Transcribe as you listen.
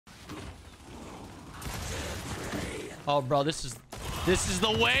Oh, bro, this is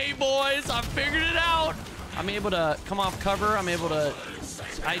the way, boys. I figured it out. I'm able to come off cover. I'm able to.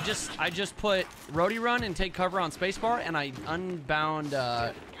 I just put roadie run and take cover on spacebar, and I unbound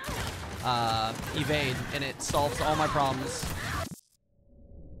evade, and it solves all my problems.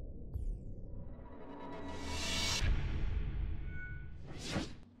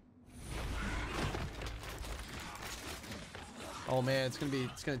 Oh man, it's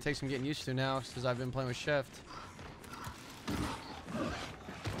gonna take some getting used to now because I've been playing with Shift.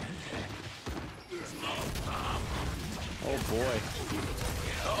 Oh boy.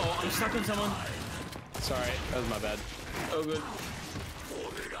 Uh-oh, I'm stuck on someone. Sorry, that was my bad. Oh good.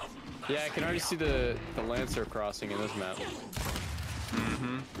 Yeah, I can already see the Lancer crossing in this map.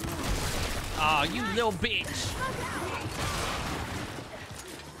 Mm-hmm. Oh, you little bitch.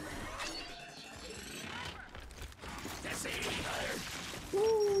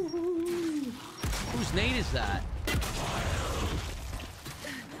 Whose nade is that? These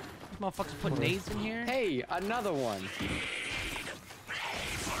motherfuckers put nades in here? Hey, another one.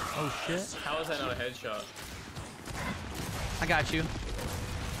 Oh shit. How is that not a headshot? I got you.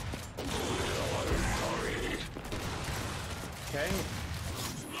 Okay.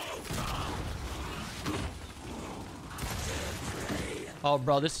 Oh,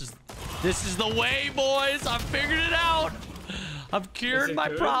 bro, this is the way, boys. I figured it out. I've cured my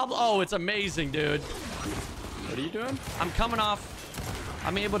problem. Oh, it's amazing, dude. What are you doing? I'm coming off.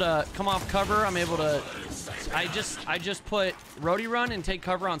 I'm able to come off cover. I'm able to. I just put roadie run and take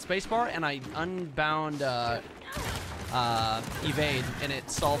cover on spacebar, and I unbound evade, and it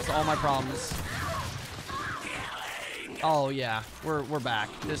solves all my problems. Oh yeah, we're back.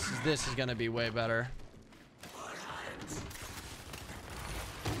 This is gonna be way better.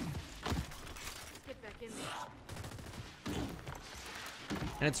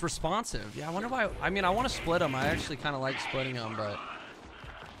 And it's responsive. Yeah, I wonder why. I mean, I want to split them. I actually kind of like splitting them, but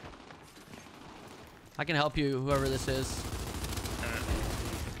I can help you, whoever this is.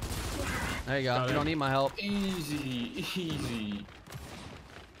 There you go. You don't need my help. Easy, easy.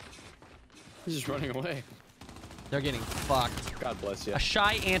 He's just running away. They're getting fucked. God bless you. A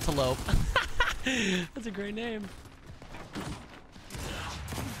shy antelope. That's a great name.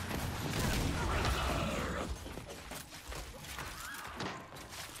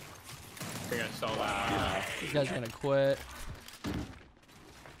 I think I saw that. These guys are gonna quit.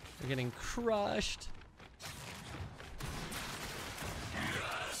 They're getting crushed.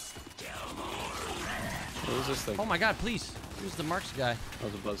 What was this thing? Oh my god, please. Who's the Marks guy? That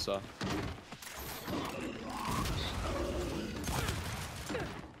was a buzzsaw.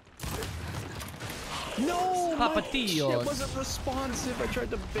 No! Papatillos. It wasn't responsive. I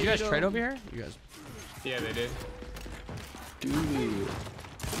tried to bait You guys him. trade over here? You guys. Yeah, they did. Dude.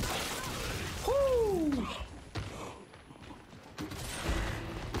 Woo!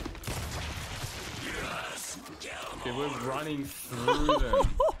 They were running through them.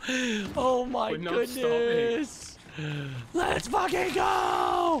 Oh my We're not goodness. Let's fucking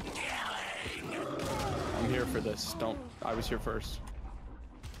go! I'm here for this. Don't. I was here first.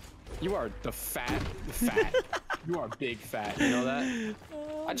 You are the fat. You are big fat. You know that?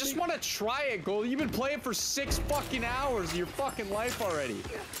 Oh, I just want to try it, Gold. You've been playing for 6 fucking hours of your fucking life already.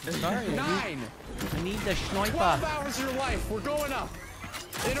 sorry. 9. I need the 12 schnoipa. hours of your life. We're going up.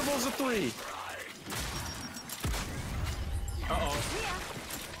 Intervals of 3. Uh-oh.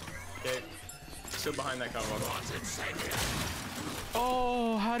 Okay. Still behind that cover.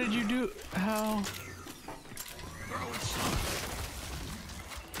 Oh, how did you do? How?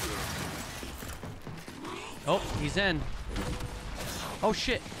 Oh, he's in. Oh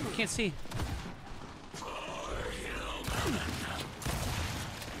shit, can't see.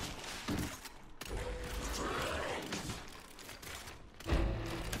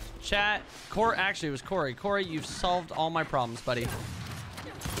 Chat, actually it was Corey. Corey, you've solved all my problems, buddy.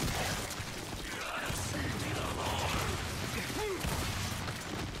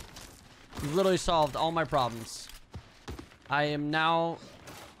 You've literally solved all my problems. I am now,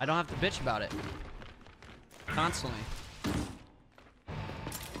 I don't have to bitch about it. Constantly.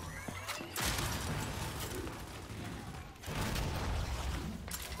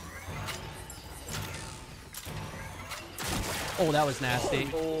 Oh, that was nasty.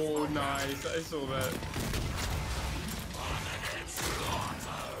 Oh, nice. I saw that.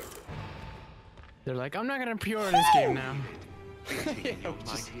 They're like, I'm not gonna pure in this game now. Yeah,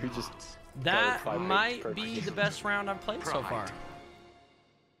 we just That five might hits be the best round I've played so far.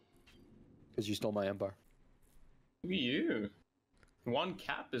 because you stole my empire. Look at you. 1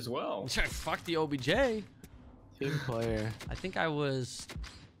 cap as well. Fuck the OBJ. Team player. I think I was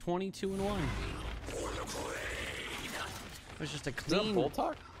 22-1. was just a Is that clean. Bull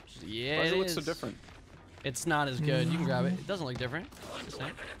Talk? Yeah, Why does it it look is. so different? It's not as good. You can grab it. It doesn't look different. It's the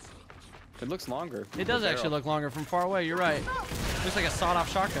same. It looks longer. It does actually look longer from far away. You're right. Looks like a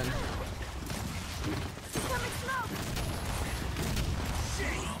sawed-off shotgun.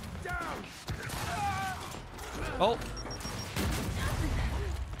 Oh.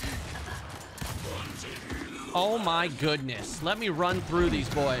 Oh my goodness. Let me run through these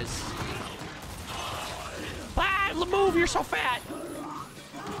boys. Ah, move, you're so fat.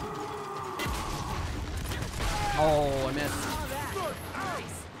 Oh, I missed.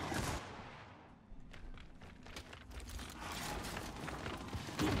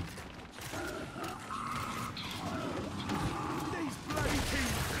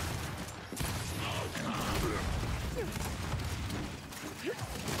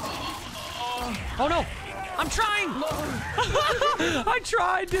 Oh no! I'm trying! I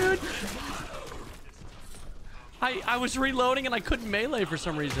tried, dude! I was reloading and I couldn't melee for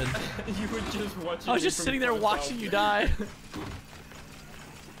some reason. You were just watching. I was just sitting there watching you die.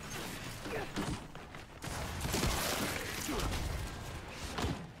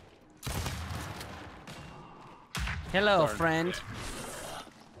 Hello, friend.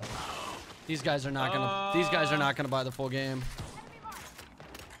 These guys are not gonna. These guys are not gonna buy the full game.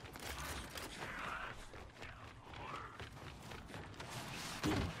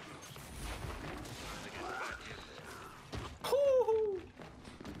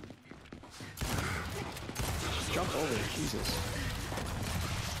 Jump over, Jesus.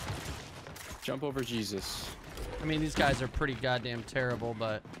 Jump over, Jesus. I mean, these guys are pretty goddamn terrible,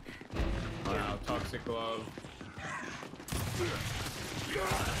 but. Wow, toxic glove.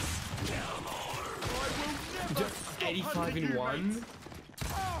 85 in 1?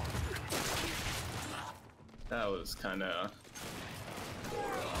 That was kind of...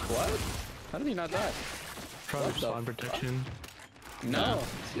 What? How did he not die? Probably What the spawn protection. No.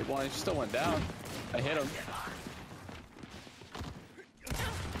 Well, he still went down. I hit him.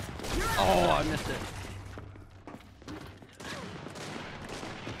 Oh, I missed it.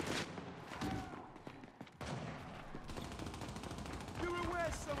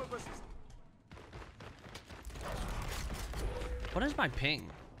 What is my ping?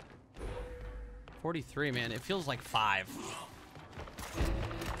 43, man. It feels like 5.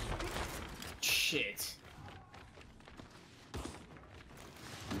 Shit.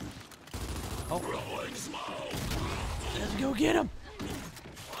 Oh. Let's go get him.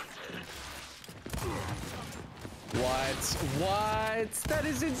 What? That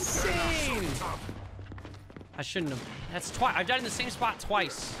is insane! I shouldn't have. That's twice. I've died in the same spot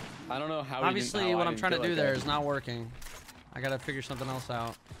twice. I don't know how. Obviously, what I'm trying to do there is not working. I gotta figure something else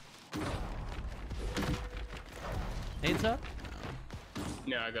out. Nades up?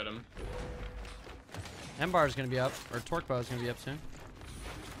 No, I got him. M-bar is gonna be up, or torque bow is gonna be up soon.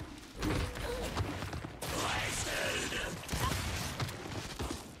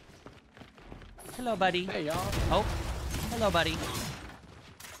 Hello, buddy. Hey, y'all. Oh, hello, buddy.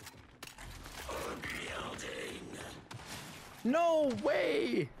 No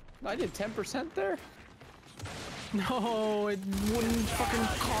way! I did 10% there? No, it wouldn't fucking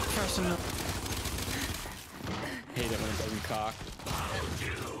cock fast enough. Hate it when it doesn't cock.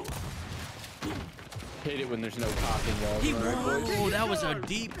 Hate it when there's no cock involved. Oh, that was a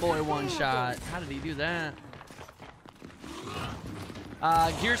deep boy one shot. How did he do that?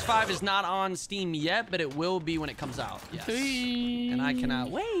 Gears 5 is not on Steam yet, but it will be when it comes out. Yes. And I cannot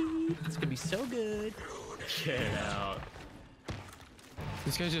wait. It's gonna be so good. Get out.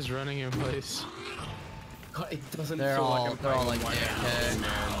 This guy's just running in place. God, it doesn't They're feel all like I'm they're all playing like one AFK.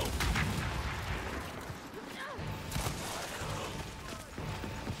 man.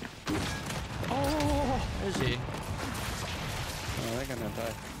 Oh, is he? Oh, they're gonna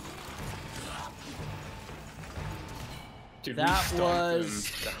die. Dude, we That stomped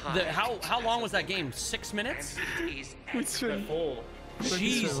was them. how long was that game? 6 minutes? They're full. More time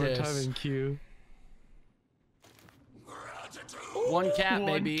Jesus. in queue. One cap,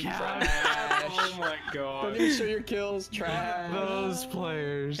 baby. Oh my Don't god. even show your kills, trash. Those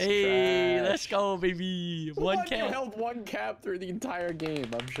players. Hey, Trash. let's go, baby. One You cap. held one cap through the entire game.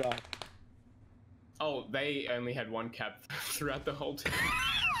 I'm shocked. Oh, they only had one cap throughout the whole team.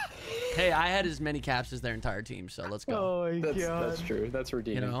 Hey, I had as many caps as their entire team, so let's go. Oh my god. That's true. That's You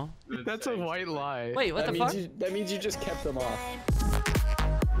redeeming. know? That's a white lie. Wait, what that the means fuck? that means you just kept them off.